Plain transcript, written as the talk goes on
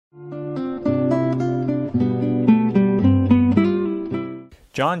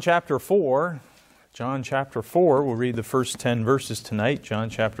John chapter 4. John chapter 4, we'll read the first 10 verses tonight. John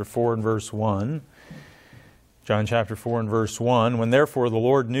chapter 4 and verse 1. John chapter 4 and verse 1. When therefore the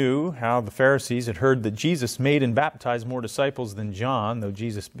Lord knew how the Pharisees had heard that Jesus made and baptized more disciples than John, though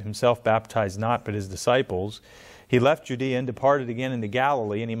Jesus himself baptized not but his disciples, he left Judea and departed again into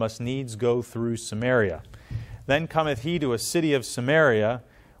Galilee, and he must needs go through Samaria. Then cometh he to a city of Samaria,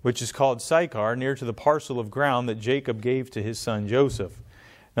 which is called Sychar, near to the parcel of ground that Jacob gave to his son Joseph.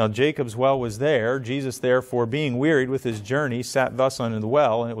 Now Jacob's well was there. Jesus therefore, being wearied with his journey, sat thus unto the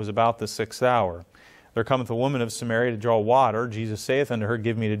well, and it was about the 6th hour. There cometh a woman of Samaria to draw water. Jesus saith unto her,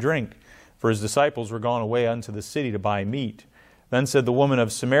 Give me to drink. For his disciples were gone away unto the city to buy meat. Then said the woman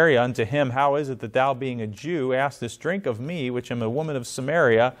of Samaria unto him, How is it that thou, being a Jew, askest drink of me, which am a woman of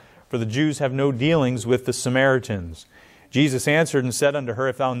Samaria? For the Jews have no dealings with the Samaritans. Jesus answered and said unto her,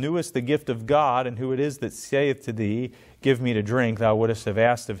 If thou knewest the gift of God, and who it is that saith to thee, Give me to drink, thou wouldst have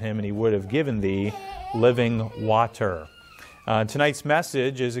asked of him, and he would have given thee living water. Tonight's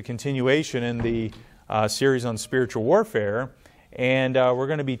message is a continuation in the series on spiritual warfare, and we're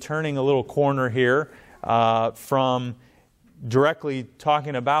going to be turning a little corner here from directly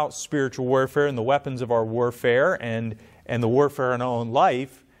talking about spiritual warfare and the weapons of our warfare and the warfare in our own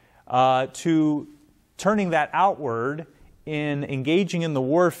life to turning that outward in engaging in the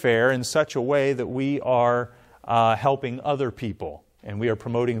warfare in such a way that we are helping other people and we are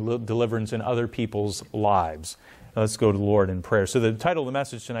promoting deliverance in other people's lives. Now, let's go to the Lord in prayer. So the title of the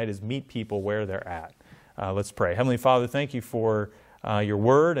message tonight is Meet People Where They're At. Let's pray. Heavenly Father, thank you for your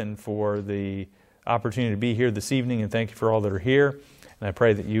word and for the opportunity to be here this evening, and thank you for all that are here. And I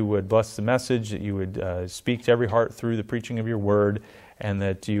pray that you would bless the message, that you would speak to every heart through the preaching of your word, and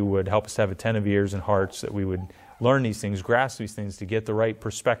that you would help us to have attentive ears and hearts, that we would learn these things, grasp these things, to get the right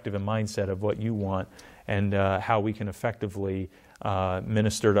perspective and mindset of what you want and how we can effectively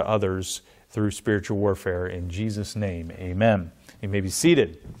minister to others through spiritual warfare. In Jesus' name, amen. You may be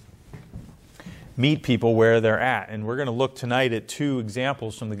seated. Meet people where they're at. And we're going to look tonight at two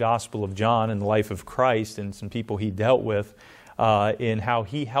examples from the Gospel of John and the life of Christ and some people he dealt with in how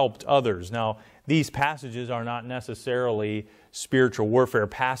he helped others. Now, these passages are not necessarily spiritual warfare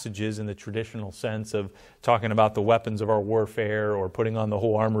passages in the traditional sense of talking about the weapons of our warfare or putting on the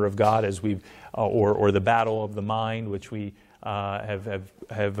whole armor of God as we've or the battle of the mind, which we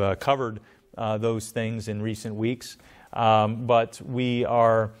have covered those things in recent weeks. But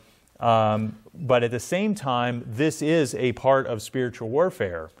at the same time, this is a part of spiritual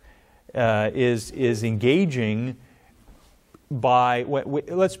warfare. Is engaging by,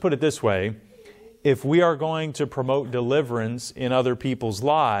 let's put it this way, if we are going to promote deliverance in other people's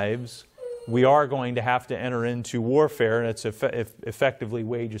lives, we are going to have to enter into warfare, and it's effectively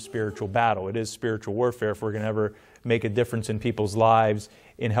wage a spiritual battle. It is spiritual warfare if we're going to ever make a difference in people's lives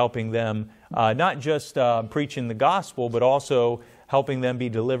in helping them, not just preaching the gospel, but also helping them be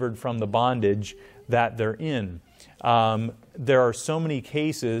delivered from the bondage that they're in. There are so many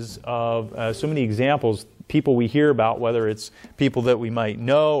cases of, so many examples, people we hear about, whether it's people that we might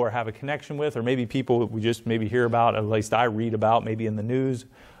know or have a connection with, or maybe people that we just maybe hear about, at least I read about, maybe in the news,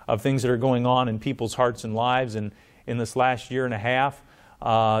 of things that are going on in people's hearts and lives. And in this last year and a half,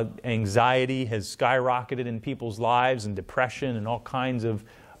 anxiety has skyrocketed in people's lives, and depression and all kinds of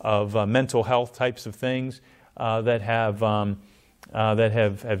mental health types of things that have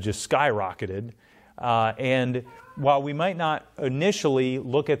just skyrocketed. And while we might not initially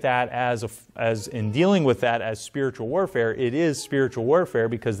look at that as in dealing with that as spiritual warfare, it is spiritual warfare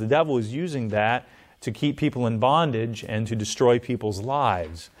because the devil is using that to keep people in bondage and to destroy people's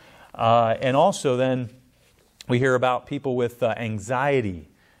lives. And also then we hear about people with anxiety.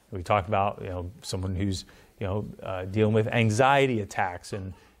 We talk about someone who's dealing with anxiety attacks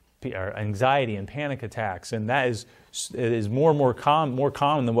and anxiety and panic attacks, and that is more and more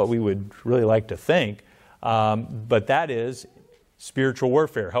common than what we would really like to think. But that is spiritual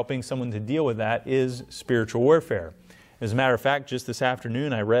warfare. Helping someone to deal with that is spiritual warfare. As a matter of fact, just this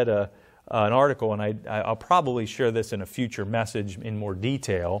afternoon I read an article, and I'll probably share this in a future message in more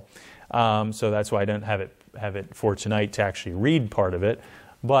detail. So that's why I don't have it for tonight to actually read part of it.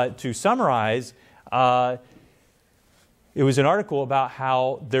 But to summarize, it was an article about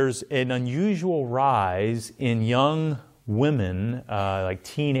how there's an unusual rise in young women, like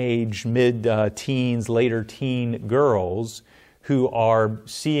teenage, mid-teens, later teen girls, who are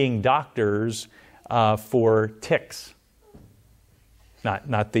seeing doctors for tics.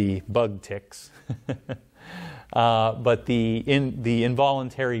 Not the bug tics, but the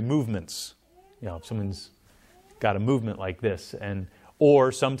involuntary movements. If someone's got a movement like this,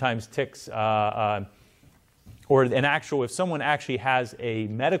 or sometimes tics, or an actual, if someone actually has a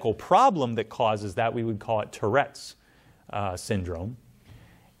medical problem that causes that, we would call it Tourette's syndrome.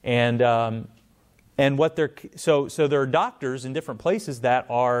 And what so there are doctors in different places that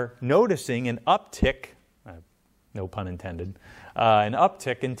are noticing an uptick, no pun intended, an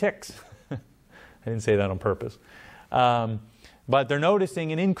uptick in tics. I didn't say that on purpose. But they're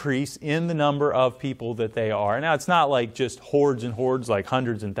noticing an increase in the number of people that they are. Now, it's not like just hordes and hordes, like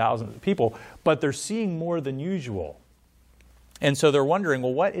hundreds and thousands of people, but they're seeing more than usual. And so they're wondering,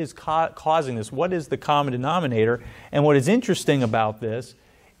 well, what is causing this? What is the common denominator? And what is interesting about this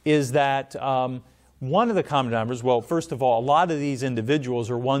is that one of the common denominators, well, first of all, a lot of these individuals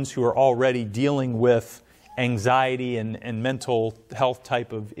are ones who are already dealing with anxiety and mental health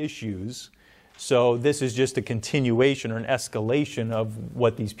type of issues. So this is just a continuation or an escalation of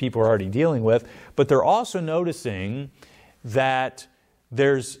what these people are already dealing with. But they're also noticing that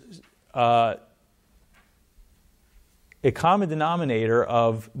there's a common denominator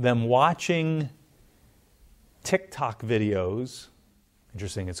of them watching TikTok videos.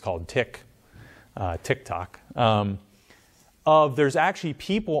 Interesting, it's called TikTok. There's actually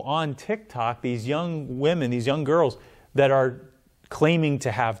people on TikTok, these young women, these young girls, that are claiming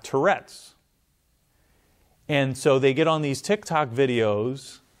to have Tourette's. And so they get on these TikTok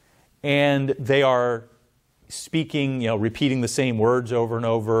videos and they are speaking, repeating the same words over and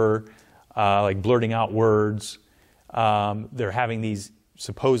over, like blurting out words. They're having these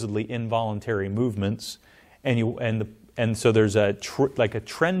supposedly involuntary movements. And so there's a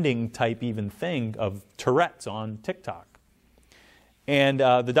trending type even thing of Tourette's on TikTok. And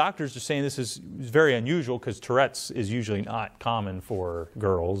the doctors are saying this is very unusual because Tourette's is usually not common for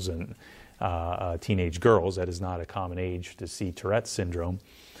girls and teenage girls. That is not a common age to see Tourette's syndrome.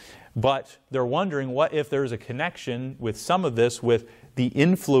 But they're wondering what if there's a connection with some of this with the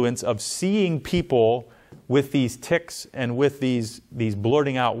influence of seeing people with these tics and with these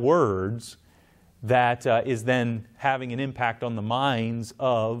blurting out words that is then having an impact on the minds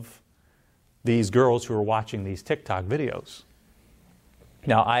of these girls who are watching these TikTok videos.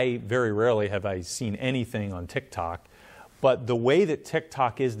 Now, very rarely have I seen anything on TikTok, but the way that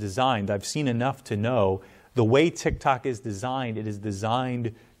TikTok is designed, I've seen enough to know the way TikTok is designed, it is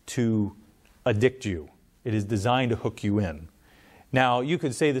designed to addict you. It is designed to hook you in. Now, you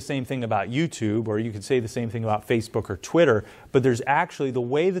could say the same thing about YouTube, or you could say the same thing about Facebook or Twitter, but there's actually the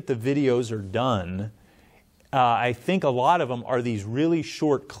way that the videos are done, I think a lot of them are these really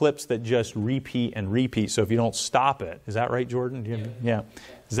short clips that just repeat and repeat. So if you don't stop it, is that right, Jordan? Yeah.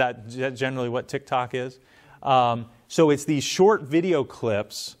 Is that generally what TikTok is? So it's these short video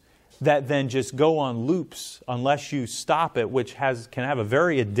clips that then just go on loops unless you stop it, which can have a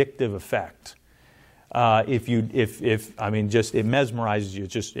very addictive effect. It mesmerizes you.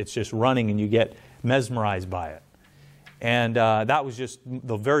 It's just running and you get mesmerized by it. And that was just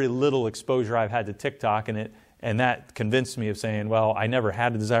the very little exposure I've had to TikTok, and that convinced me of saying, well, I never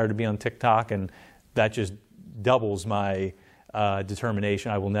had a desire to be on TikTok, and that just doubles my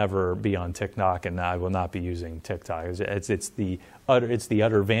determination. I will never be on TikTok, and I will not be using TikTok. It's the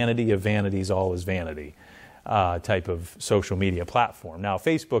utter vanity of vanities, all is vanity type of social media platform. Now,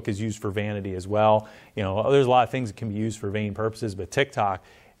 Facebook is used for vanity as well. There's a lot of things that can be used for vain purposes, but TikTok,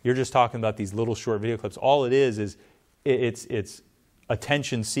 you're just talking about these little short video clips. All it is it's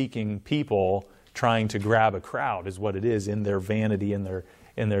attention-seeking people trying to grab a crowd, is what it is, in their vanity, in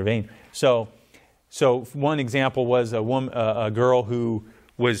their vein. So one example was a girl who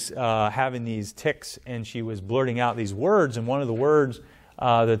was having these tics, and she was blurting out these words, and one of the words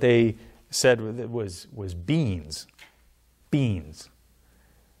that they said was beans. Beans.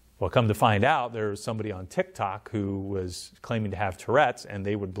 Well, come to find out, there was somebody on TikTok who was claiming to have Tourette's, and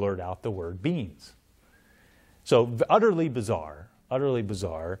they would blurt out the word beans. So utterly bizarre, utterly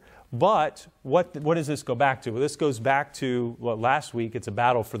bizarre. But what does this go back to? Well, this goes back to last week. It's a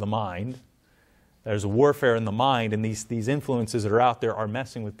battle for the mind. There's a warfare in the mind, and these influences that are out there are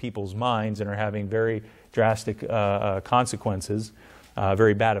messing with people's minds and are having very drastic consequences,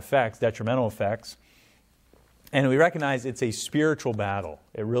 very bad effects, detrimental effects. And we recognize it's a spiritual battle.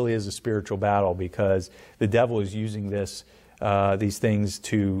 It really is a spiritual battle because the devil is using these things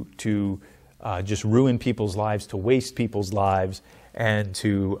to just ruin people's lives, to waste people's lives, and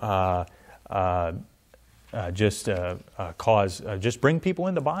to just bring people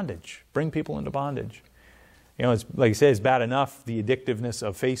into bondage. Bring people into bondage. It's like I say, it's bad enough the addictiveness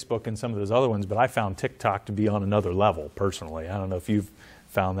of Facebook and some of those other ones, but I found TikTok to be on another level personally. I don't know if you've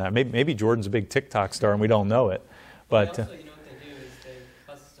found that. Maybe Jordan's a big TikTok star and we don't know it. But also, what they do is they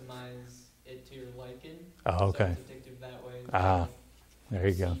customize it to your liking. Oh, okay. So it's addictive that way. There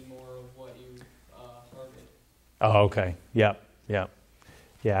you go. See more of what you target. Oh, okay. Yep. Yep.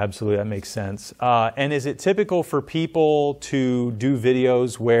 Yeah, absolutely. That makes sense. And is it typical for people to do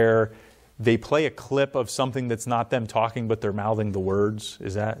videos where they play a clip of something that's not them talking, but they're mouthing the words?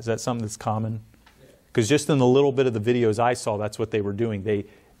 Is that something that's common? Because just in the little bit of the videos I saw, that's what they were doing.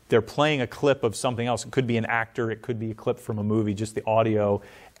 They're playing a clip of something else. It could be an actor. It could be a clip from a movie, just the audio,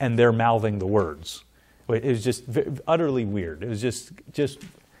 and they're mouthing the words. It was just utterly weird. It was just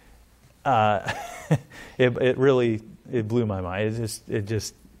it really blew my mind. It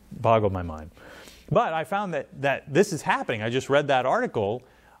just boggled my mind. But I found that this is happening. I just read that article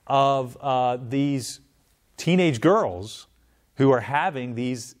of these teenage girls who are having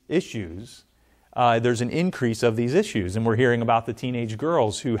these issues. There's an increase of these issues, and we're hearing about the teenage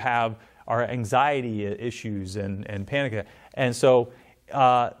girls who have our anxiety issues and panic. And so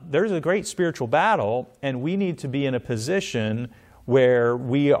there's a great spiritual battle, and we need to be in a position where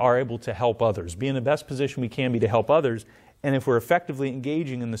we are able to help others, be in the best position we can be to help others. And if we're effectively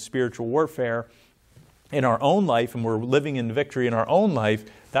engaging in the spiritual warfare in our own life, and we're living in victory in our own life,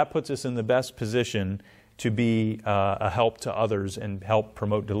 that puts us in the best position to be a help to others and help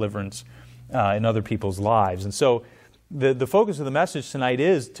promote deliverance in other people's lives. And so the focus of the message tonight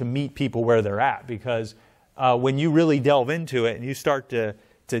is to meet people where they're at, because when you really delve into it and you start to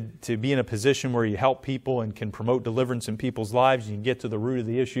be in a position where you help people and can promote deliverance in people's lives, you can get to the root of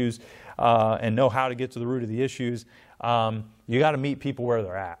the issues and know how to get to the root of the issues, you got to meet people where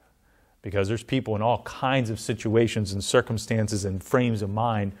they're at, because there's people in all kinds of situations and circumstances and frames of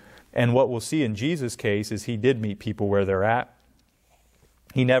mind. And what we'll see in Jesus' case is he did meet people where they're at.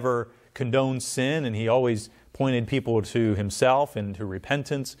 He never condoned sin, and he always pointed people to himself and to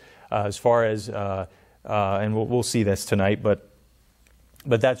repentance as far as, and we'll see this tonight, but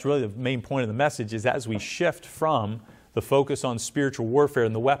that's really the main point of the message, is as we shift from the focus on spiritual warfare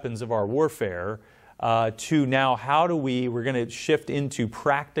and the weapons of our warfare to now we're going to shift into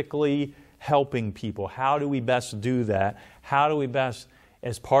practically helping people. How do we best do that? How do we best,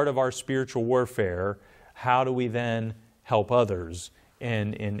 as part of our spiritual warfare, how do we then help others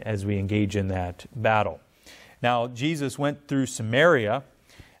as we engage in that battle? Now, Jesus went through Samaria,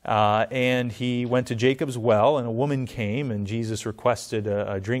 and he went to Jacob's well, and a woman came, and Jesus requested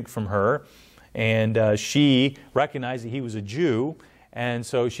a drink from her. And she recognized that he was a Jew, and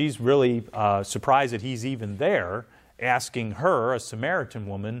so she's really surprised that he's even there, asking her, a Samaritan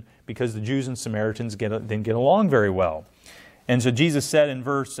woman, because the Jews and Samaritans didn't get along very well. And so Jesus said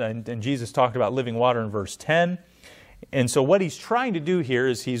and Jesus talked about living water in verse 10. And so what he's trying to do here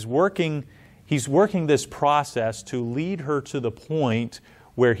is he's working this process to lead her to the point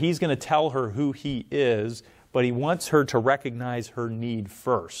where he's going to tell her who he is, but he wants her to recognize her need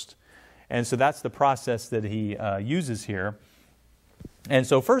first. And so that's the process that he uses here. And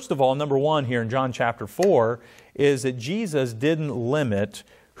so first of all, number one here in John chapter 4 is that Jesus didn't limit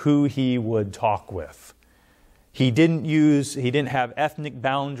who he would talk with. He didn't have ethnic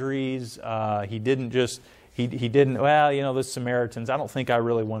boundaries. He didn't, the Samaritans, I don't think I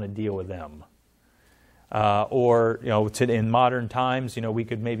really want to deal with them. In modern times, we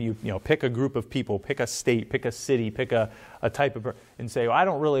could maybe, pick a group of people, pick a state, pick a city, pick a type of, and say, well, I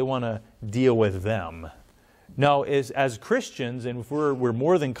don't really want to deal with them. No, as Christians, and if we're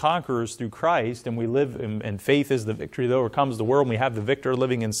more than conquerors through Christ, and we live, and faith is the victory that overcomes the world, and we have the victor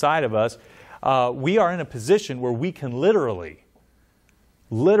living inside of us, we are in a position where we can literally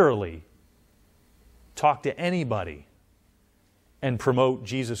talk to anybody and promote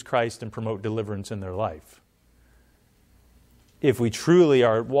Jesus Christ and promote deliverance in their life. If we truly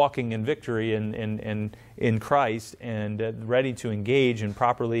are walking in victory in Christ and ready to engage and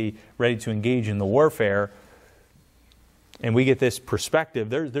properly ready to engage in the warfare, and we get this perspective,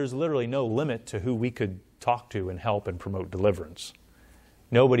 there's literally no limit to who we could talk to and help and promote deliverance.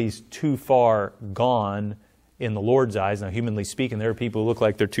 Nobody's too far gone in the Lord's eyes. Now, humanly speaking, there are people who look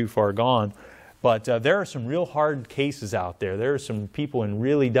like they're too far gone. But there are some real hard cases out there. There are some people in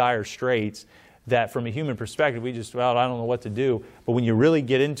really dire straits that from a human perspective, I don't know what to do. But when you really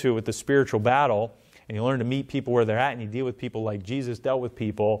get into it with the spiritual battle, and you learn to meet people where they're at, and you deal with people like Jesus dealt with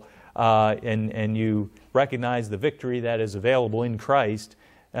people, and you recognize the victory that is available in Christ,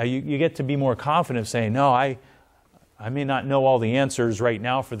 you get to be more confident saying, no, I may not know all the answers right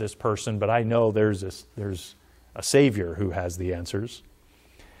now for this person, but I know there's a Savior who has the answers.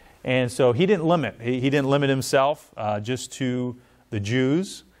 And so he didn't limit. He didn't limit himself just to the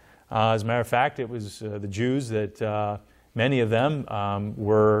Jews. As a matter of fact, it was the Jews that many of them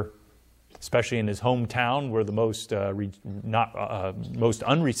were, especially in his hometown, were the most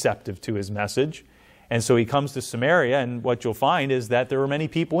unreceptive to his message. And so he comes to Samaria, and what you'll find is that there were many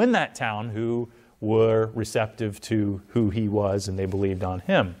people in that town who were receptive to who he was and they believed on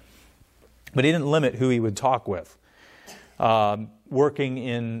him. But he didn't limit who he would talk with. Working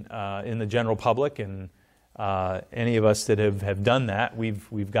in the general public, and any of us that have done that,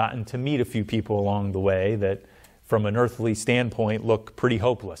 we've gotten to meet a few people along the way that, from an earthly standpoint, look pretty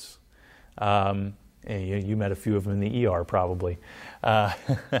hopeless. And you met a few of them in the ER probably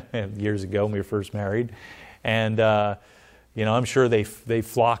years ago when we were first married, and I'm sure they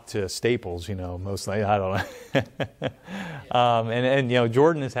flocked to Staples. Mostly, I don't know. And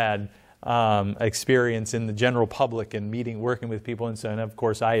Jordan has had experience in the general public and working with people, and so, and of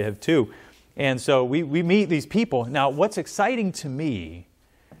course I have too. And so we meet these people. Now, what's exciting to me,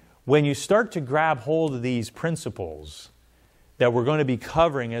 when you start to grab hold of these principles that we're going to be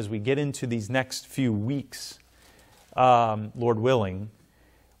covering as we get into these next few weeks, Lord willing,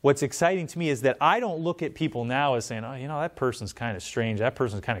 what's exciting to me is that I don't look at people now as saying, that person's kind of strange, that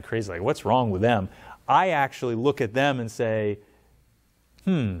person's kind of crazy, like what's wrong with them? I actually look at them and say,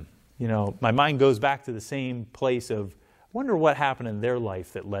 my mind goes back to the same place of, I wonder what happened in their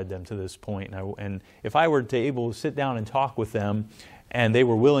life that led them to this point. And if I were to able to sit down and talk with them and they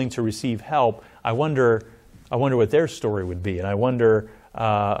were willing to receive help, I wonder what their story would be. And I wonder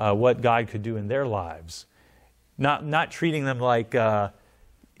what God could do in their lives. Not treating them like, I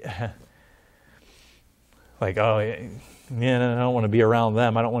don't want to be around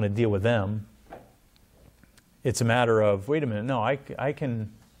them. I don't want to deal with them. It's a matter of, wait a minute, no, I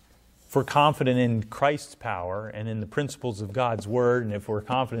can... If we're confident in Christ's power and in the principles of God's Word, and if we're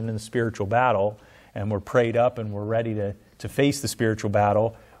confident in the spiritual battle, and we're prayed up and we're ready to face the spiritual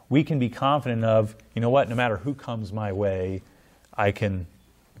battle, we can be confident of, no matter who comes my way, I can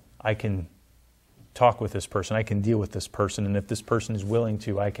talk with this person, I can deal with this person, and if this person is willing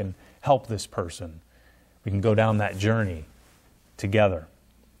to, I can help this person. We can go down that journey together,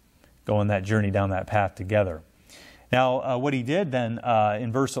 go on that journey down that path together. Now, what he did then, in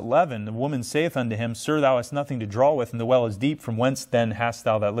verse 11, the woman saith unto him, Sir, thou hast nothing to draw with, and the well is deep. From whence then hast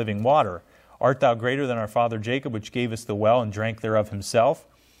thou that living water? Art thou greater than our father Jacob, which gave us the well, and drank thereof himself,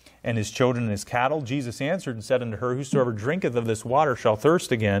 and his children and his cattle? Jesus answered and said unto her, Whosoever drinketh of this water shall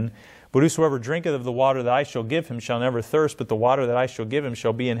thirst again, but whosoever drinketh of the water that I shall give him shall never thirst, but the water that I shall give him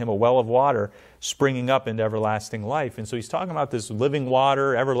shall be in him a well of water, springing up into everlasting life. And so he's talking about this living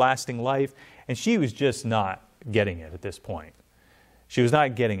water, everlasting life, and she was just not getting it at this point. She was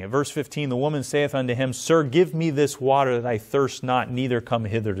not getting it. Verse 15, the woman saith unto him, Sir, give me this water that I thirst not, neither come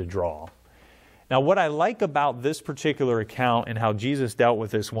hither to draw. Now, what I like about this particular account and how Jesus dealt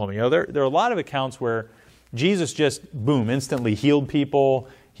with this woman, there are a lot of accounts where Jesus just, instantly healed people.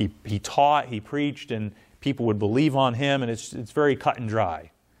 He taught, he preached, and people would believe on him, and it's very cut and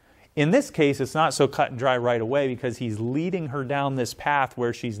dry. In this case, it's not so cut and dry right away because he's leading her down this path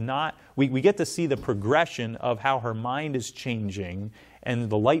where she's not... We get to see the progression of how her mind is changing and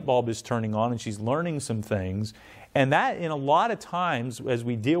the light bulb is turning on and she's learning some things. And that, in a lot of times, as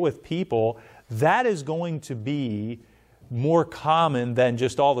we deal with people, that is going to be more common than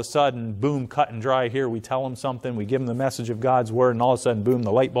just all of a sudden, boom, cut and dry here. We tell them something, we give them the message of God's Word, and all of a sudden, boom,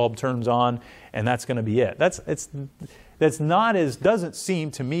 the light bulb turns on, and that's going to be it. Doesn't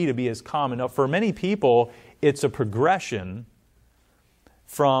seem to me to be as common. Now, for many people, it's a progression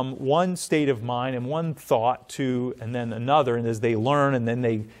from one state of mind and one thought to, and then another, and as they learn, and then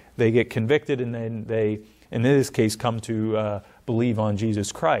they get convicted, and then they, in this case, come to believe on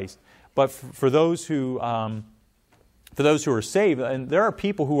Jesus Christ. But for those who are saved, and there are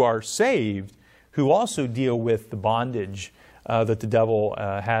people who are saved who also deal with the bondage that the devil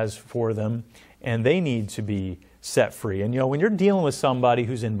has for them, and they need to be set free. And when you're dealing with somebody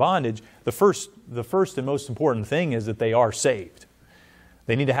who's in bondage, the first and most important thing is that they are saved.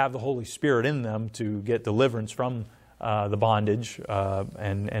 They need to have the Holy Spirit in them to get deliverance from the bondage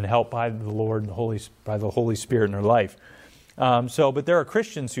and help by the Lord and by the Holy Spirit in their life. But there are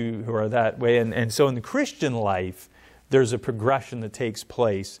Christians who are that way, and so in the Christian life, there's a progression that takes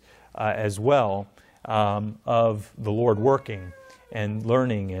place as well of the Lord working and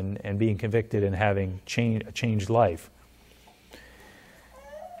learning and being convicted and having a changed life.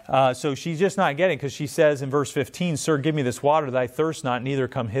 So she's just not getting it because she says in verse 15, Sir, give me this water that I thirst not, neither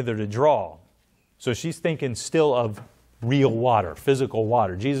come hither to draw. So she's thinking still of real water, physical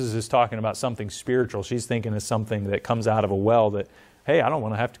water. Jesus is talking about something spiritual. She's thinking of something that comes out of a well that, hey, I don't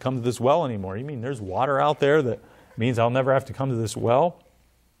want to have to come to this well anymore. You mean there's water out there that means I'll never have to come to this well?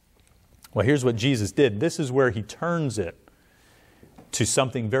 Well, here's what Jesus did. This is where he turns it to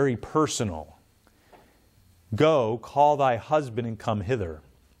something very personal. Go, call thy husband and come hither.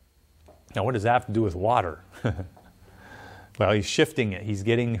 Now, what does that have to do with water? Well, he's shifting it. He's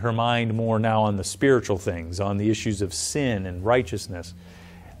getting her mind more now on the spiritual things, on the issues of sin and righteousness.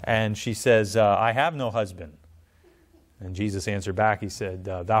 And she says, I have no husband. And Jesus answered back, he said,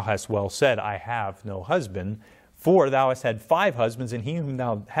 thou hast well said, I have no husband. For thou hast had 5 husbands, and he whom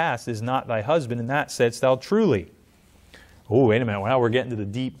thou hast is not thy husband, and that saidst thou truly. Oh, wait a minute. Now we're getting to the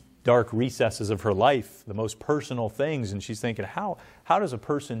deep, dark recesses of her life, the most personal things. And she's thinking, how does a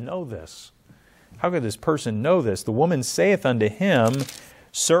person know this? How could this person know this? The woman saith unto him,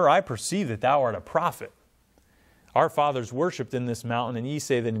 Sir, I perceive that thou art a prophet. Our fathers worshipped in this mountain, and ye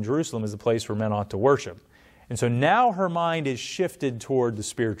say that in Jerusalem is the place where men ought to worship. And so now her mind is shifted toward the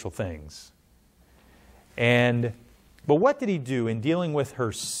spiritual things. But what did he do in dealing with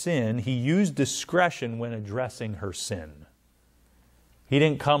her sin? He used discretion when addressing her sin. He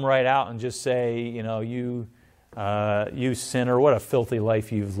didn't come right out and just say, you sinner, what a filthy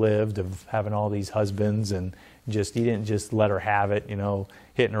life you've lived of having all these husbands, and he didn't just let her have it,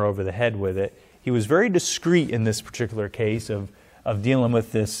 hitting her over the head with it. He was very discreet in this particular case of dealing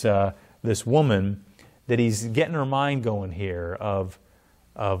with this woman, that he's getting her mind going here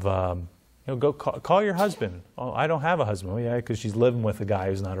go call your husband. Oh, I don't have a husband. Oh, yeah, because she's living with a guy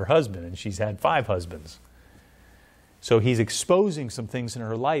who's not her husband, and she's had 5 husbands. So he's exposing some things in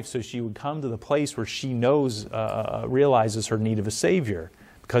her life so she would come to the place where she realizes her need of a Savior,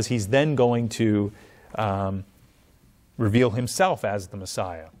 because he's then going to reveal himself as the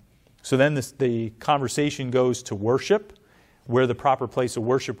Messiah. So then the conversation goes to worship, where the proper place of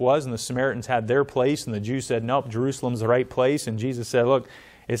worship was, and the Samaritans had their place, and the Jews said, nope, Jerusalem's the right place. And Jesus said, look,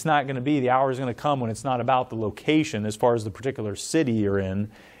 it's not going to be, the hour is going to come when it's not about the location as far as the particular city you're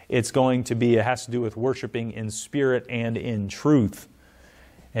in. It has to do with worshiping in spirit and in truth.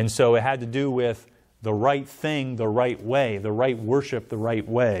 And so it had to do with the right thing the right way, the right worship the right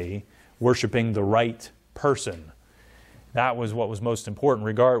way, worshiping the right person. That was what was most important,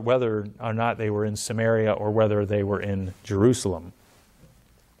 regardless whether or not they were in Samaria or whether they were in Jerusalem.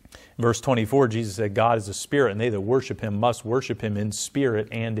 In verse 24, Jesus said, God is a spirit, and they that worship Him must worship Him in spirit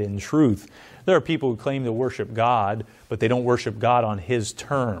and in truth. There are people who claim to worship God, but they don't worship God on His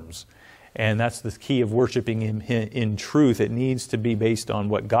terms. And that's the key of worshiping Him in truth. It needs to be based on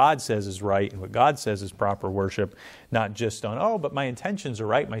what God says is right and what God says is proper worship, not just on, but my intentions are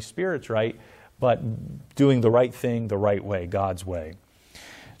right, my spirit's right, but doing the right thing the right way, God's way.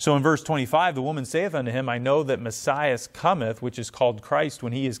 So in verse 25, the woman saith unto him, I know that Messiah cometh, which is called Christ.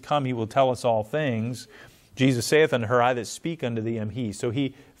 When He is come, He will tell us all things. Jesus saith unto her, I that speak unto thee am He. So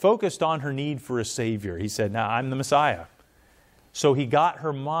He focused on her need for a Savior. He said, now I'm the Messiah. So He got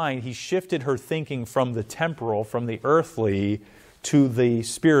her mind, He shifted her thinking from the temporal, from the earthly, to the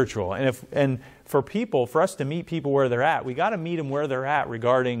spiritual. And for us to meet people where they're at, we got to meet them where they're at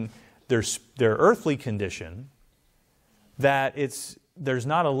regarding their earthly condition, that there's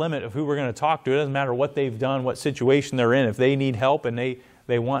not a limit of who we're going to talk to. It doesn't matter what they've done, what situation they're in. If they need help and they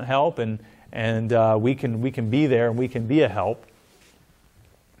want help, and we can be there and we can be a help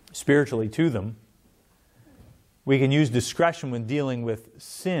spiritually to them. We can use discretion when dealing with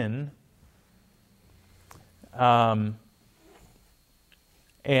sin. And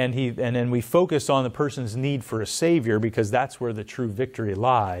then we focus on the person's need for a Savior, because that's where the true victory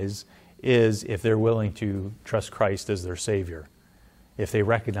lies, is if they're willing to trust Christ as their Savior. If they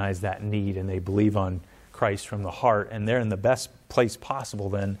recognize that need and they believe on Christ from the heart, and they're in the best place possible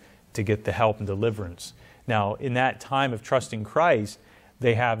then to get the help and deliverance. Now, in that time of trusting Christ,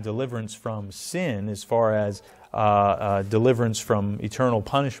 they have deliverance from sin, as far as deliverance from eternal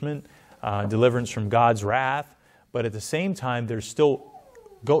punishment, deliverance from God's wrath, but at the same time there's still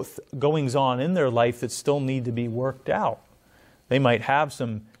goings on in their life that still need to be worked out. They might have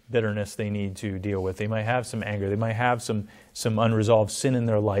some bitterness they need to deal with. They might have some anger. They might have some unresolved sin in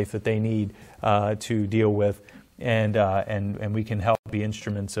their life that they need to deal with, and we can help be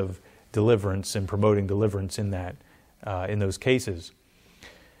instruments of deliverance and promoting deliverance in those cases.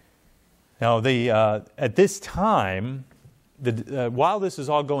 Now, at this time, while this is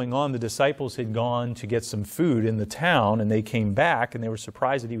all going on, the disciples had gone to get some food in the town, and they came back, and they were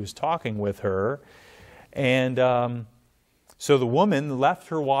surprised that He was talking with her. And so the woman left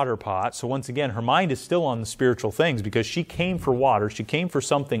her water pot. So once again, her mind is still on the spiritual things, because she came for water, she came for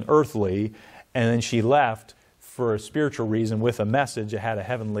something earthly, and then she left for a spiritual reason with a message that had a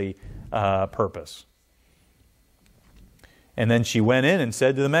heavenly purpose. And then she went in and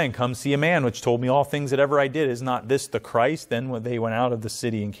said to the men, Come see a man which told me all things that ever I did. Is not this the Christ? Then they went out of the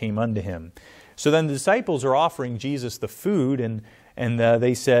city and came unto Him. So then the disciples are offering Jesus the food, and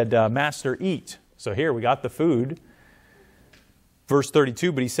they said, Master, eat. So here we got the food. Verse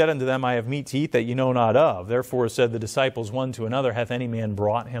 32, but he said unto them, I have meat to eat that ye know not of. Therefore said the disciples one to another, hath any man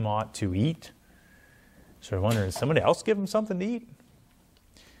brought him aught to eat? So I wonder, did somebody else give him something to eat?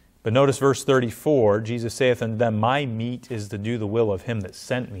 But notice verse 34, Jesus saith unto them, my meat is to do the will of him that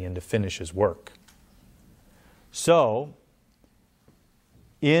sent me and to finish his work. So,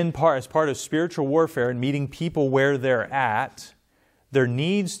 as part of spiritual warfare and meeting people where they're at, there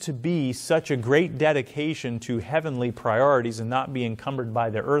needs to be such a great dedication to heavenly priorities and not be encumbered by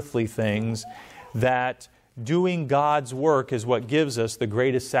the earthly things that doing God's work is what gives us the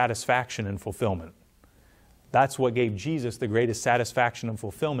greatest satisfaction and fulfillment. That's what gave Jesus the greatest satisfaction and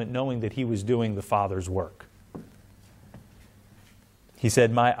fulfillment, knowing that He was doing the Father's work. He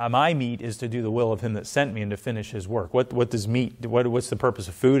said, my meat is to do the will of Him that sent me and to finish His work. What does meat, what's the purpose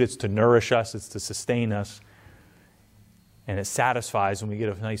of food? It's to nourish us, it's to sustain us. And it satisfies when we get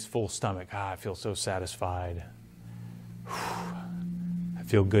a nice full stomach. I feel so satisfied. I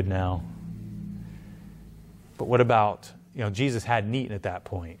feel good now. But what about, Jesus hadn't eaten at that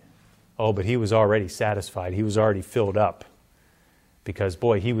point. Oh, but He was already satisfied. He was already filled up. Because,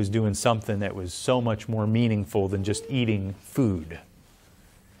 boy, He was doing something that was so much more meaningful than just eating food.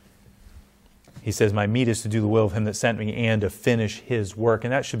 He says, my meat is to do the will of Him that sent me and to finish His work.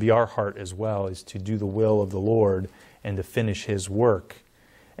 And that should be our heart as well, is to do the will of the Lord and to finish His work.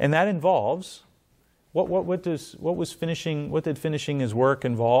 And that involves, what did finishing His work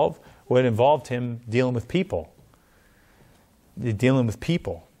involve? Well, it involved Him dealing with people.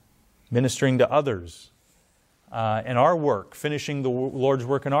 Ministering to others. And our work, finishing the Lord's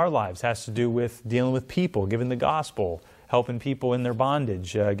work in our lives, has to do with dealing with people, giving the gospel, helping people in their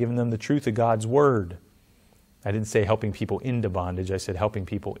bondage, giving them the truth of God's Word. I didn't say helping people into bondage. I said helping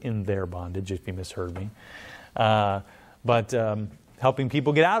people in their bondage, if you misheard me. But helping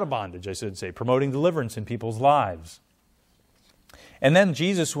people get out of bondage, I should say, promoting deliverance in people's lives. And then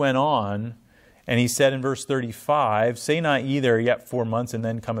Jesus went on, and He said in verse 35, say not ye, there are yet 4 months, and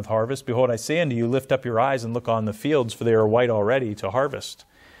then cometh harvest. Behold, I say unto you, lift up your eyes and look on the fields, for they are white already to harvest.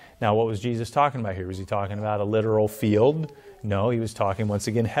 Now, what was Jesus talking about here? Was He talking about a literal field? No, He was talking, once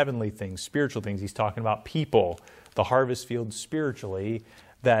again, heavenly things, spiritual things. He's talking about people, the harvest field spiritually,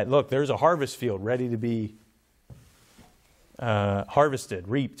 that, look, there's a harvest field ready to be harvested,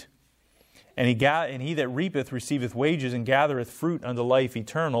 reaped. And he that reapeth receiveth wages and gathereth fruit unto life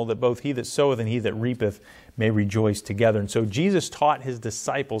eternal, that both he that soweth and he that reapeth may rejoice together. And so Jesus taught His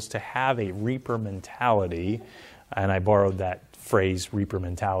disciples to have a reaper mentality. And I borrowed that phrase, reaper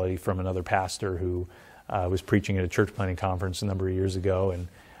mentality, from another pastor who was preaching at a church planting conference a number of years ago.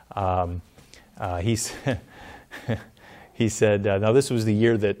 And he said, now this was the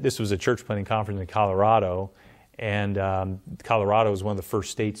year that this was a church planting conference in Colorado. And Colorado was one of the first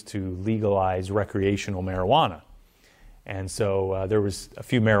states to legalize recreational marijuana. And so there was a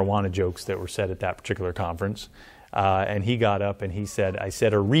few marijuana jokes that were said at that particular conference. And he got up and he said, I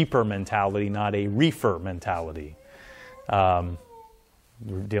said a reaper mentality, not a reefer mentality. We're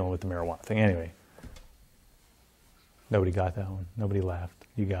dealing with the marijuana thing. Anyway, nobody got that one. Nobody laughed.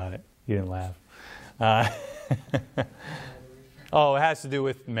 You got it. You didn't laugh. Oh, it has to do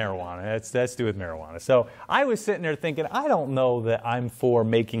with marijuana. That's to do with marijuana. So I was sitting there thinking, I don't know that I'm for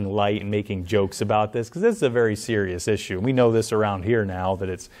making light and making jokes about this, because this is a very serious issue. We know this around here now, that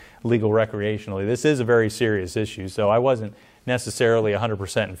it's legal recreationally. This is a very serious issue. So I wasn't necessarily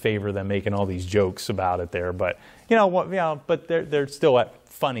 100% in favor of them making all these jokes about it there. But, but they're still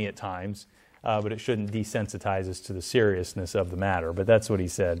funny at times. But it shouldn't desensitize us to the seriousness of the matter. But that's what he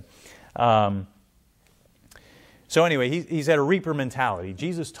said. So anyway, he's had a reaper mentality.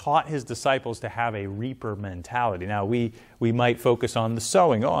 Jesus taught His disciples to have a reaper mentality. Now, we might focus on the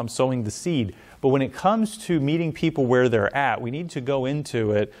sowing. Oh, I'm sowing the seed. But when it comes to meeting people where they're at, we need to go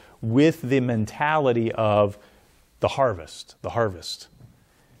into it with the mentality of the harvest. The harvest.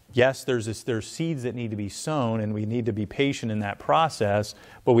 Yes, there's seeds that need to be sown, and we need to be patient in that process.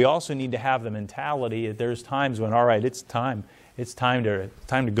 But we also need to have the mentality that there's times when, all right, it's time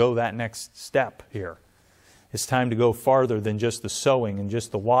to go that next step here. It's time to go farther than just the sowing and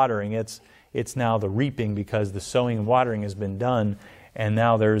just the watering. It's now the reaping, because the sowing and watering has been done, and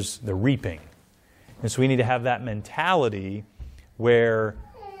now there's the reaping. And so we need to have that mentality where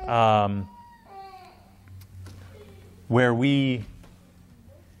we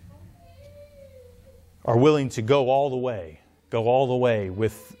are willing to go all the way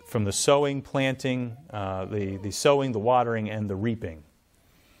from the sowing, planting, the sowing, the watering, and the reaping.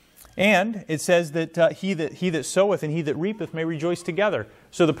 And it says that he that soweth and he that reapeth may rejoice together.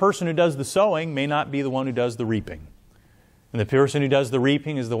 So the person who does the sowing may not be the one who does the reaping. And the person who does the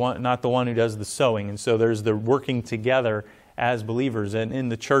reaping is not the one who does the sowing. And so there's the working together as believers and in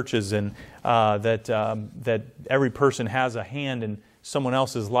the churches, and that every person has a hand in someone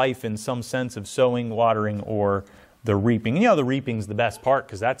else's life in some sense of sowing, watering, or the reaping. And the reaping's the best part,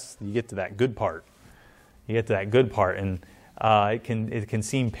 because you get to that good part. You get to that good part, and it can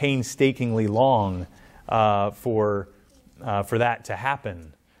seem painstakingly long for that to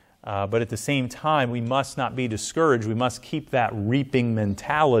happen. But at the same time, we must not be discouraged. We must keep that reaping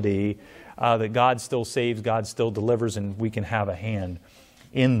mentality that God still saves, God still delivers, and we can have a hand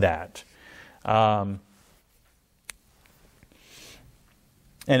in that.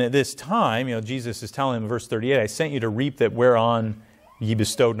 And at this time, Jesus is telling him in verse 38, I sent you to reap that whereon ye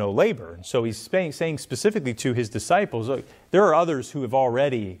bestowed no labor. So he's saying specifically to his disciples, look, there are others who have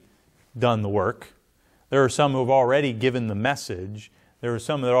already done the work. There are some who have already given the message. There are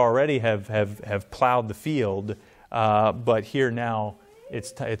some that already have plowed the field. But here now,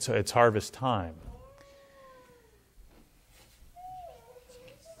 it's harvest time.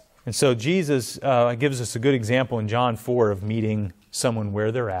 And so Jesus gives us a good example in John 4 of meeting someone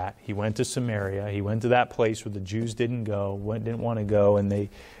where they're at. He went to Samaria. He went to that place where the Jews didn't want to go,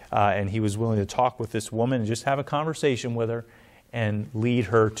 and he was willing to talk with this woman and just have a conversation with her and lead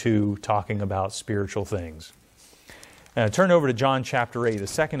her to talking about spiritual things. Turn over to John chapter 8, the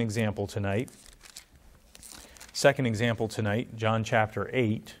second example tonight. John chapter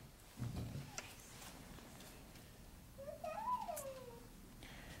 8.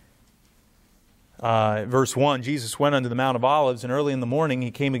 Verse 1, Jesus went unto the Mount of Olives, and early in the morning he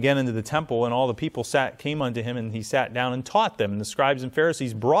came again into the temple, and all the people came unto him, and he sat down and taught them. And the scribes and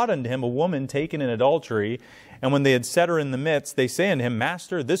Pharisees brought unto him a woman taken in adultery, and when they had set her in the midst, they say unto him,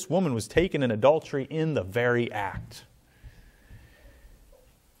 Master, this woman was taken in adultery in the very act.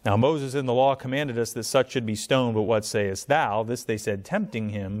 Now Moses in the law commanded us that such should be stoned, but what sayest thou? This they said, tempting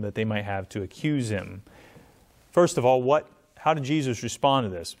him, that they might have to accuse him. First of all, how did Jesus respond to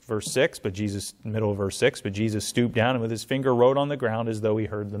this? Verse 6, middle of verse 6, but Jesus stooped down and with his finger wrote on the ground as though he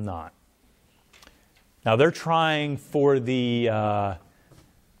heard them not. Now they're trying for the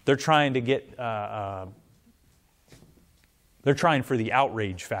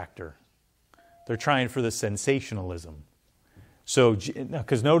outrage factor. They're trying for the sensationalism. So,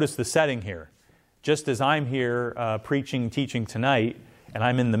 because notice the setting here. Just as I'm here preaching, teaching tonight, and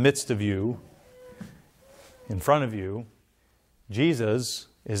I'm in the midst of you, in front of you, Jesus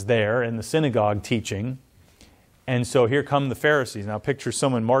is there in the synagogue teaching. And so here come the Pharisees. Now picture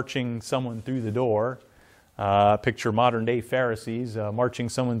someone marching someone through the door. Picture modern day Pharisees marching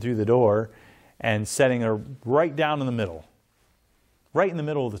someone through the door and setting her right down in the middle. Right in the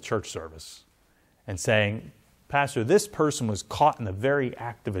middle of the church service. And saying, Pastor, this person was caught in the very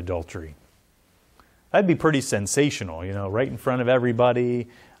act of adultery. That'd be pretty sensational, right in front of everybody,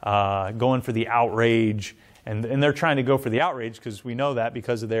 going for the outrage. And they're trying to go for the outrage because we know that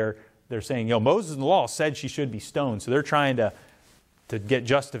because of they're saying, Moses in the law said she should be stoned. So they're trying to get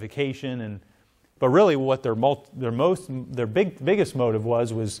justification. But really what their biggest motive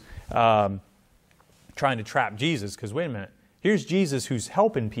was trying to trap Jesus. Because wait a minute, here's Jesus who's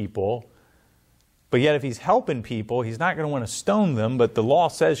helping people. But yet if he's helping people, he's not going to want to stone them. But the law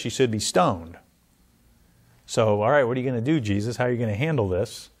says she should be stoned. So, all right, what are you going to do, Jesus? How are you going to handle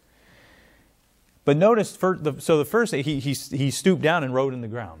this? But notice, the first he stooped down and wrote on the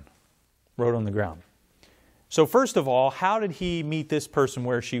ground. So first of all, how did he meet this person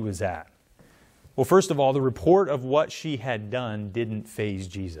where she was at? Well, first of all, the report of what she had done didn't faze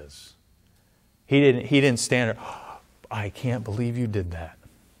Jesus. He didn't stand there, I can't believe you did that.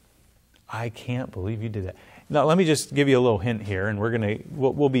 I can't believe you did that. Now, let me just give you a little hint here, and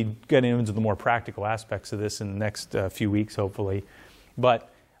we'll be getting into the more practical aspects of this in the next few weeks, hopefully. But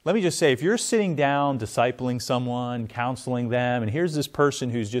let me just say, if you're sitting down, discipling someone, counseling them, and here's this person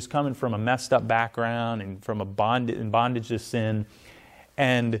who's just coming from a messed up background and from bondage to sin,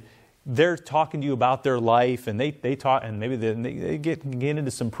 and they're talking to you about their life, and they talk, and maybe they get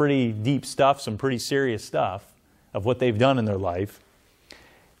into some pretty deep stuff, some pretty serious stuff of what they've done in their life.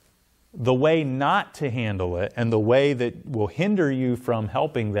 The way not to handle it and the way that will hinder you from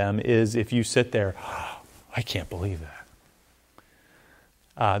helping them is if you sit there, I can't believe that.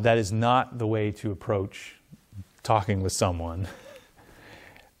 That is not the way to approach talking with someone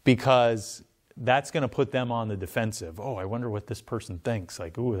because that's going to put them on the defensive. Oh, I wonder what this person thinks.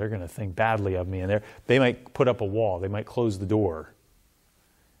 Like, ooh, they're going to think badly of me. And they might put up a wall. They might close the door.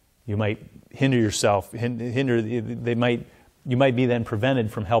 You might hinder yourself. You might be then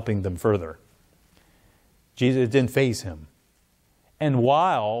prevented from helping them further. Jesus didn't faze him. And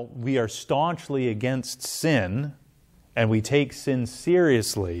while we are staunchly against sin, and we take sin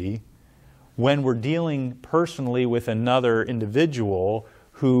seriously, when we're dealing personally with another individual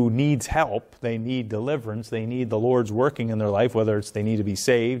who needs help, they need deliverance, they need the Lord's working in their life, whether it's they need to be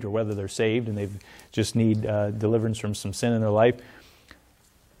saved or whether they're saved and they just need deliverance from some sin in their life,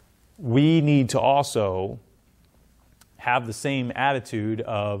 we need to also have the same attitude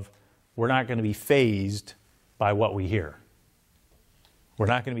of we're not going to be fazed by what we hear. We're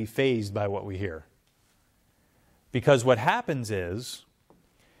not going to be fazed by what we hear. Because what happens is,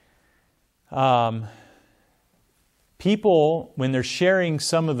 people, when they're sharing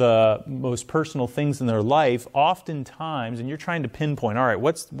some of the most personal things in their life, oftentimes, and you're trying to pinpoint, all right,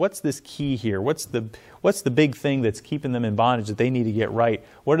 what's this key here? What's the big thing that's keeping them in bondage that they need to get right?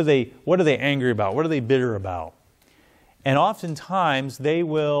 What are they angry about? What are they bitter about? And oftentimes they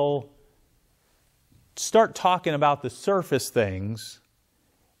will start talking about the surface things,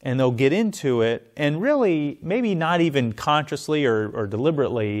 and they'll get into it, and really, maybe not even consciously or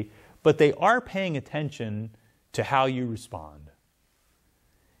deliberately, but they are paying attention to how you respond.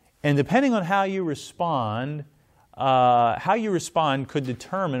 And depending on how you respond will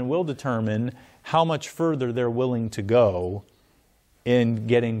determine how much further they're willing to go in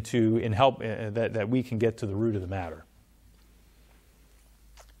getting to, in help, that we can get to the root of the matter.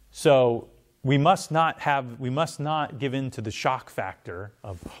 So we must not give in to the shock factor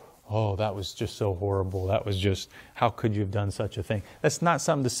of, oh, that was just so horrible. That was just, how could you have done such a thing? That's not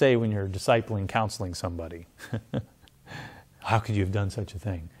something to say when you're discipling, counseling somebody. How could you have done such a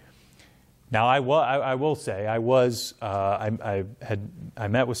thing? Now, I will say, I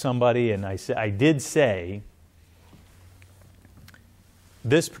met with somebody, and I did say,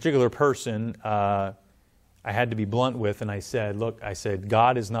 this particular person, I had to be blunt with, and I said, look,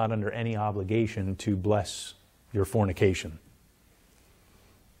 God is not under any obligation to bless your fornication.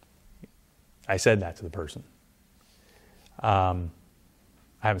 I said that to the person. I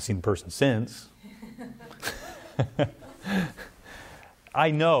haven't seen the person since.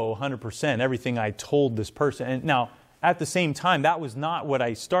 I know 100% everything I told this person. And now, at the same time, that was not what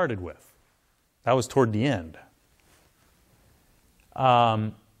I started with. That was toward the end.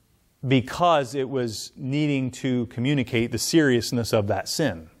 Because it was needing to communicate the seriousness of that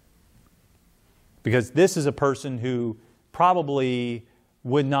sin. Because this is a person who probably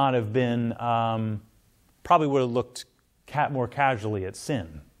would not have been, probably would have looked more casually at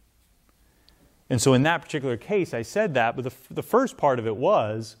sin. And so in that particular case, I said that, but the first part of it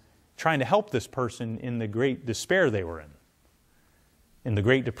was trying to help this person in the great despair they were in the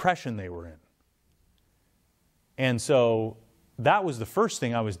great depression they were in. And so that was the first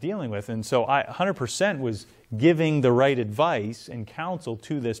thing I was dealing with. And so I 100% was giving the right advice and counsel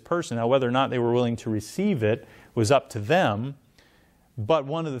to this person. Now, whether or not they were willing to receive it was up to them. But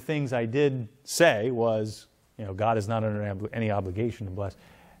one of the things I did say was, God is not under any obligation to bless.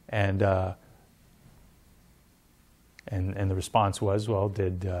 And the response was, well,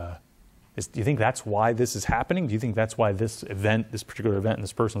 do you think that's why this is happening? Do you think that's why this particular event in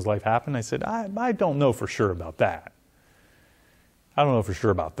this person's life happened? I said, I don't know for sure about that. I don't know for sure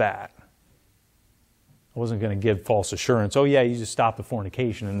about that. I wasn't going to give false assurance. Oh, yeah, you just stop the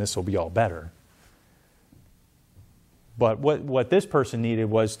fornication and this will be all better. But what this person needed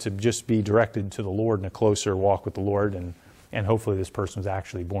was to just be directed to the Lord in a closer walk with the Lord. And hopefully this person was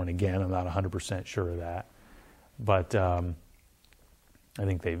actually born again. I'm not 100% sure of that. But I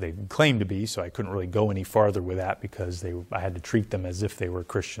think they claimed to be, so I couldn't really go any farther with that because I had to treat them as if they were a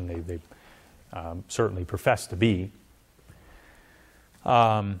Christian. They certainly professed to be.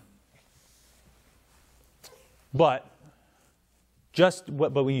 But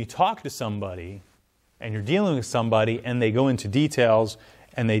when you talk to somebody and you're dealing with somebody and they go into details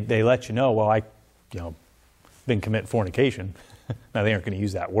and they let you know, well, I been committing fornication. Now they aren't going to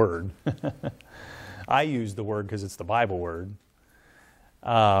use that word. I use the word because it's the Bible word.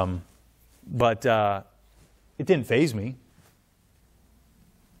 But it didn't faze me.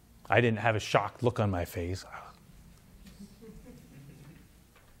 I didn't have a shocked look on my face.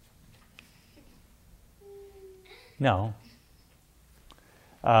 No.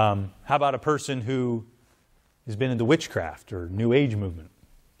 How about a person who has been into witchcraft or New Age movement?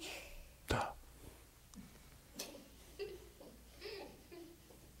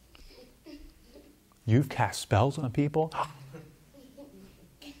 You've cast spells on people?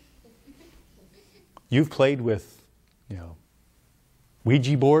 You've played with,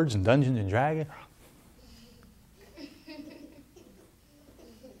 Ouija boards and Dungeons and Dragons?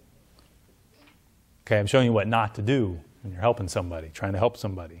 Okay, I'm showing you what not to do when you're helping somebody, trying to help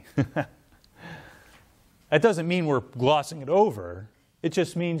somebody. That doesn't mean we're glossing it over. It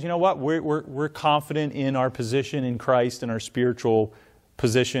just means, we're confident in our position in Christ and our spiritual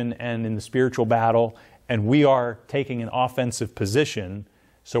position and in the spiritual battle, and we are taking an offensive position,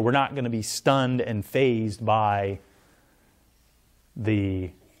 so we're not going to be stunned and fazed by the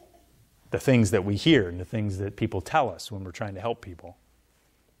things that we hear and the things that people tell us when we're trying to help people.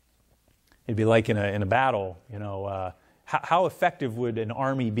 It'd be like in a battle, how effective would an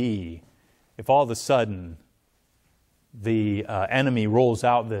army be if all of a sudden the enemy rolls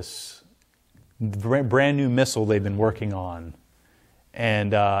out this brand new missile they've been working on,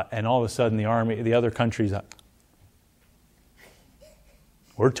 and all of a sudden the other countries,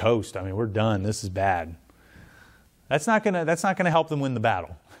 we're toast. I mean, we're done. This is bad. That's not gonna help them win the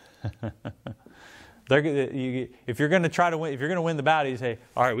battle. If you're going to win the battle, you say,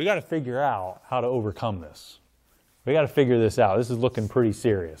 all right, we got to figure out how to overcome this. We got to figure this out. This is looking pretty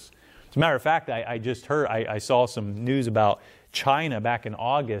serious. As a matter of fact, I saw some news about China back in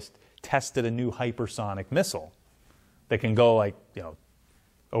August tested a new hypersonic missile that can go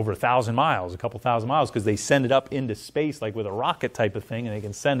over 1,000 miles, a couple thousand miles, because they send it up into space like with a rocket type of thing, and they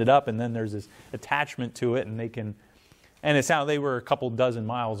can send it up, and then there's this attachment to it, and they can. And it sounded they were a couple dozen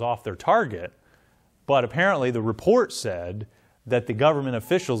miles off their target, but apparently the report said that the government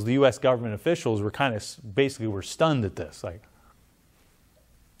officials, the U.S. government officials, were basically stunned at this. Like,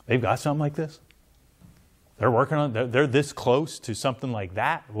 they've got something like this? They're working on it? They're this close to something like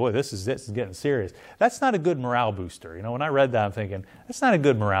that? Boy, this is getting serious. That's not a good morale booster. When I read that, I'm thinking, that's not a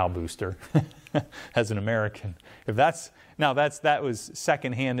good morale booster as an American. That was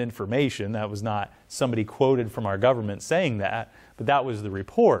secondhand information. That was not somebody quoted from our government saying that, but that was the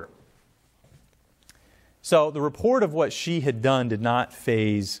report. So the report of what she had done did not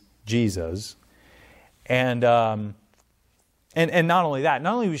faze Jesus. And not only that,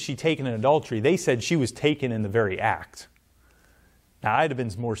 not only was she taken in adultery, they said she was taken in the very act. Now, I'd have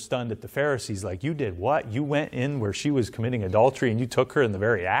been more stunned at the Pharisees, like, you did what? You went in where she was committing adultery and you took her in the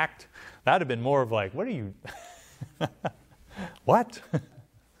very act? That would have been more of like, what are you... What?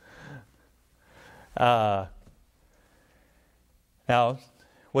 Now,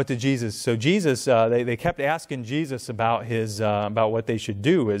 what did Jesus... So Jesus, they kept asking Jesus about about what they should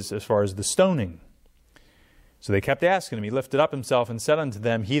do as far as the stoning. So they kept asking him. He lifted up himself and said unto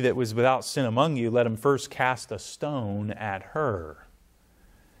them, he that was without sin among you, let him first cast a stone at her.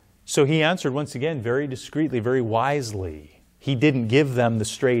 So he answered once again very discreetly, very wisely. He didn't give them the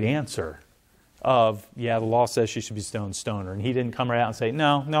straight answer of, the law says she should be stoned, stone her. And he didn't come right out and say,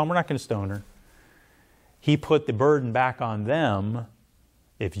 no, we're not going to stone her. He put the burden back on them.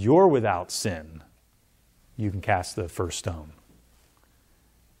 If you're without sin, you can cast the first stone.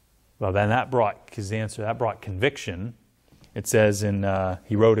 Well, then that brought conviction. It says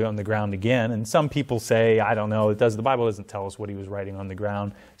he wrote it on the ground again. And some people say, I don't know, the Bible doesn't tell us what he was writing on the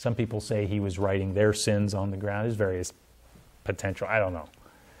ground. Some people say he was writing their sins on the ground. There's various potential, I don't know.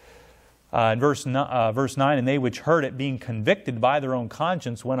 In verse 9, and they which heard it, being convicted by their own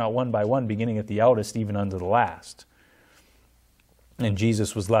conscience, went out one by one, beginning at the eldest, even unto the last. And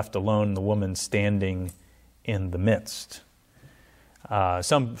Jesus was left alone, and the woman standing in the midst.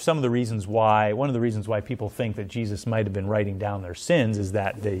 Some of the reasons why, one of the reasons why people think that Jesus might have been writing down their sins is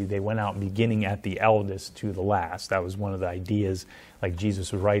that they went out beginning at the eldest to the last. That was one of the ideas, like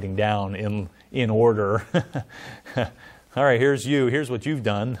Jesus was writing down in order. All right, here's what you've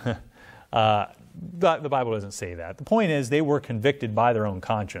done. But the Bible doesn't say that. The point is they were convicted by their own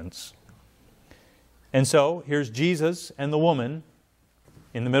conscience. And so here's Jesus and the woman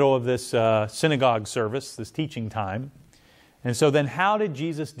in the middle of this synagogue service, this teaching time. And so then how did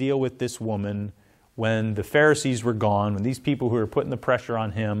Jesus deal with this woman when the Pharisees were gone, when these people who were putting the pressure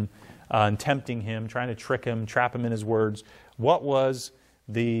on him and tempting him, trying to trick him, trap him in his words? What was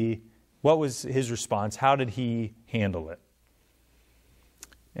his response? How did he handle it?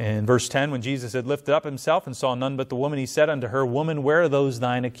 In verse 10, when Jesus had lifted up himself and saw none but the woman, he said unto her, Woman, where are those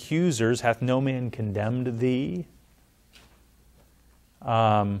thine accusers? Hath no man condemned thee?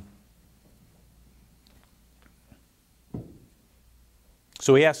 So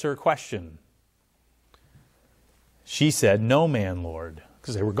he asked her a question. She said, No man, Lord,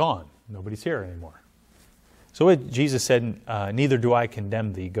 because they were gone. Nobody's here anymore. So Jesus said, Neither do I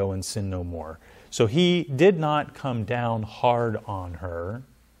condemn thee. Go and sin no more. So he did not come down hard on her.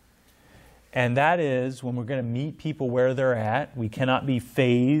 And that is, when we're going to meet people where they're at, we cannot be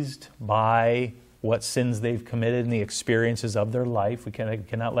fazed by what sins they've committed and the experiences of their life. We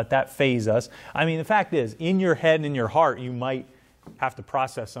cannot let that faze us. I mean, the fact is, in your head and in your heart, you might have to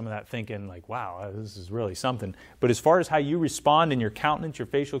process some of that thinking like, wow, this is really something. But as far as how you respond in your countenance, your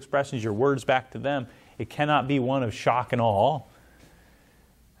facial expressions, your words back to them, it cannot be one of shock and awe.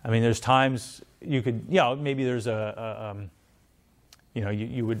 I mean, there's times you could, maybe there's you know,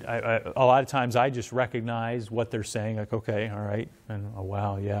 you would, a lot of times I just recognize what they're saying, like, okay, all right, and oh,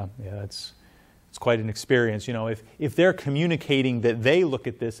 wow, yeah, it's quite an experience. You know, if they're communicating that they look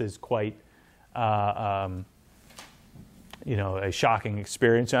at this as quite, you know, a shocking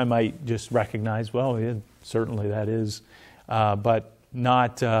experience, I might just recognize, well, yeah, certainly that is, but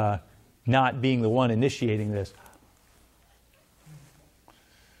not being the one initiating this.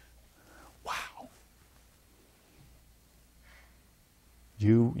 Wow.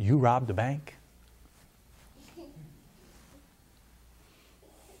 You robbed a bank?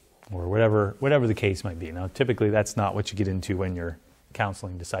 Or whatever the case might be. Now, typically that's not what you get into when you're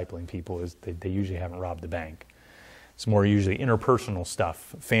counseling, discipling people, is they usually haven't robbed the bank. It's more usually interpersonal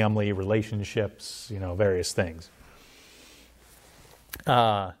stuff, family, relationships, you know, various things.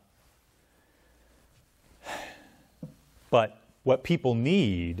 But what people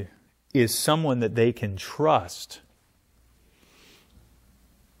need is someone that they can trust,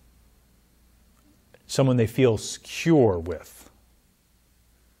 someone they feel secure with.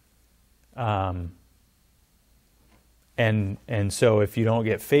 And so if you don't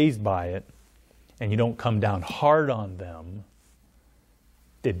get fazed by it and you don't come down hard on them,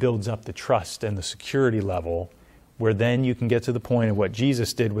 it builds up the trust and the security level where then you can get to the point of what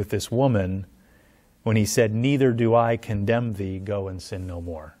Jesus did with this woman when he said, "Neither do I condemn thee, go and sin no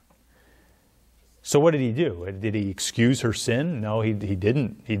more." So what did he do? Did he excuse her sin? No, he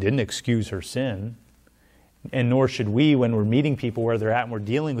didn't. He didn't excuse her sin. And nor should we, when we're meeting people where they're at and we're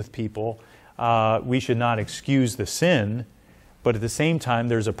dealing with people, we should not excuse the sin. But at the same time,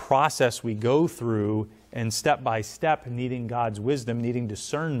 there's a process we go through, and step by step, needing God's wisdom, needing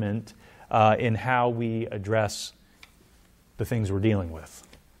discernment in how we address the things we're dealing with.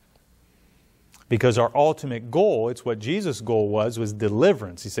 Because our ultimate goal, it's what Jesus' goal was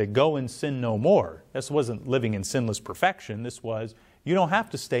deliverance. He said, go and sin no more. This wasn't living in sinless perfection. This was, you don't have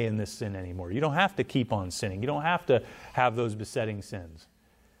to stay in this sin anymore. You don't have to keep on sinning. You don't have to have those besetting sins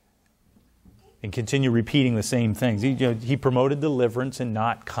and continue repeating the same things. He promoted deliverance and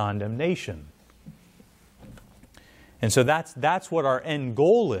not condemnation. And so that's what our end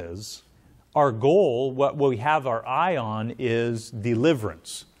goal is. Our goal, what we have our eye on, is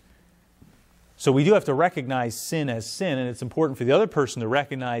deliverance. So we do have to recognize sin as sin, and it's important for the other person to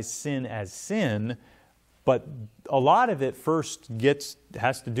recognize sin as sin, but a lot of it first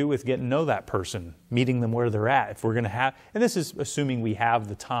has to do with getting to know that person, meeting them where they're at. If we're going to have, and this is assuming we have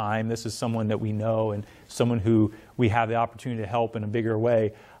the time, this is someone that we know and someone who we have the opportunity to help in a bigger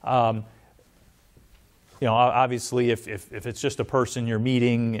way. You know, obviously, if it's just a person you're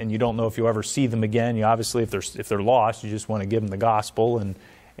meeting and you don't know if you'll ever see them again, you obviously, if they're lost, you just want to give them the gospel and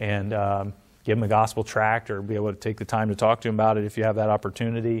give them a gospel tract, or be able to take the time to talk to them about it if you have that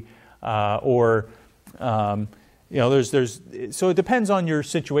opportunity. You know, so it depends on your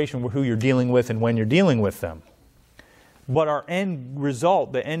situation, who you're dealing with and when you're dealing with them. But our end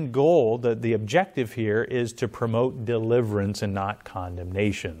result, the end goal, the objective here is to promote deliverance and not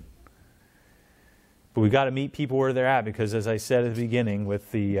condemnation. But we've got to meet people where they're at, because as I said at the beginning,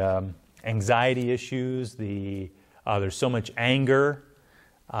 with the anxiety issues, there's so much anger.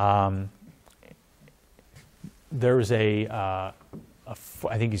 There's I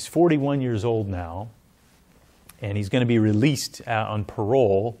think he's 41 years old now, and he's going to be released on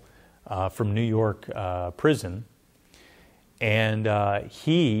parole from New York prison. And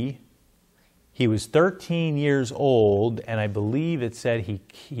he was 13 years old, and I believe it said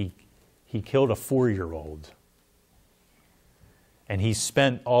he killed a 4-year-old. And he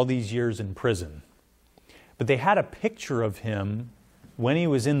spent all these years in prison. But they had a picture of him when he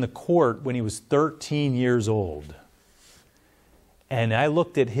was in the court when he was 13 years old. And I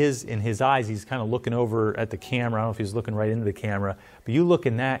looked at in his eyes, he's kind of looking over at the camera. I don't know if he's looking right into the camera, but you look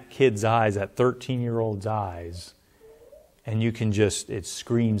in that kid's eyes, that 13-year-old's eyes, and you can it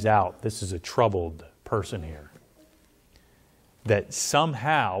screams out, this is a troubled person here. That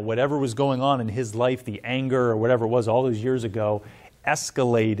somehow, whatever was going on in his life, the anger or whatever it was all those years ago,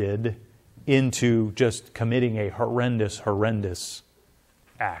 escalated into just committing a horrendous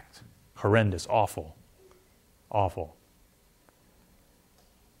act. Horrendous, awful.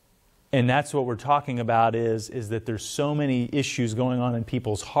 And that's what we're talking about is that there's so many issues going on in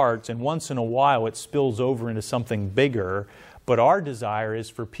people's hearts, and once in a while it spills over into something bigger. But our desire is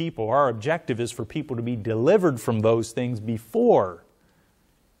for people, our objective is for people to be delivered from those things before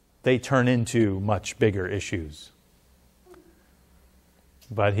they turn into much bigger issues.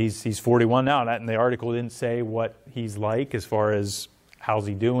 But he's 41 now, and the article didn't say what he's like as far as how's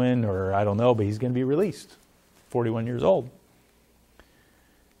he doing, or I don't know, but he's going to be released, 41 years old.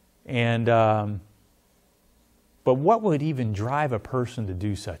 And but But what would even drive a person to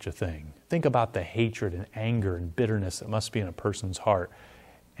do such a thing? Think about the hatred and anger and bitterness that must be in a person's heart.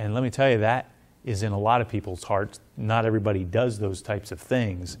 And let me tell you, that is in a lot of people's hearts. Not everybody does those types of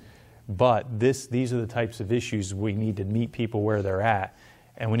things. But these are the types of issues we need to meet people where they're at.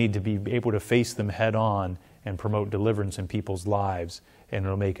 And we need to be able to face them head on and promote deliverance in people's lives. And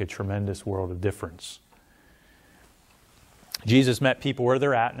it'll make a tremendous world of difference. Jesus met people where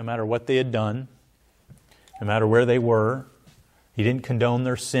they're at, no matter what they had done, no matter where they were. He didn't condone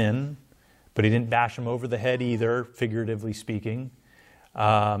their sin, but He didn't bash them over the head either, figuratively speaking.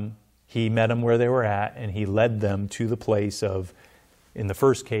 He met them where they were at, and He led them to the place of, in the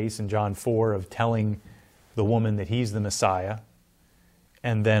first case, in John 4, of telling the woman that He's the Messiah,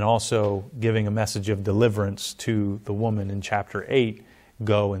 and then also giving a message of deliverance to the woman in chapter 8,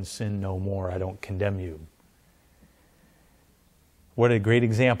 go and sin no more, I don't condemn you. What a great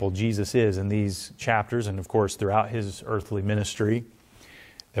example Jesus is in these chapters, and of course throughout His earthly ministry,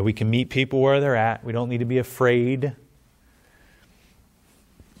 that we can meet people where they're at. We don't need to be afraid,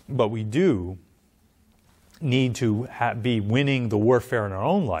 but we do need to be winning the warfare in our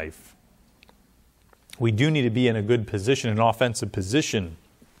own life. We do need to be in a good position, an offensive position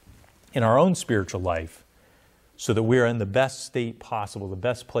in our own spiritual life, so that we are in the best state possible, the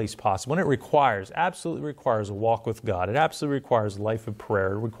best place possible. And it absolutely requires a walk with God. It absolutely requires a life of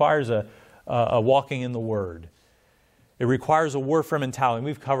prayer. It requires a walking in the Word. It requires a warfare mentality. And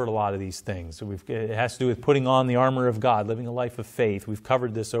we've covered a lot of these things. It has to do with putting on the armor of God, living a life of faith. We've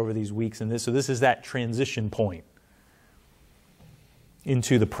covered this over these weeks. So this is that transition point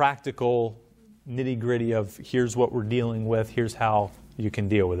into the practical nitty-gritty of here's what we're dealing with, here's how you can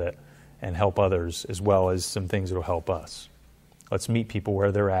deal with it and help others, as well as some things that will help us. Let's meet people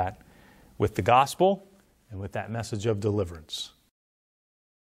where they're at with the gospel and with that message of deliverance.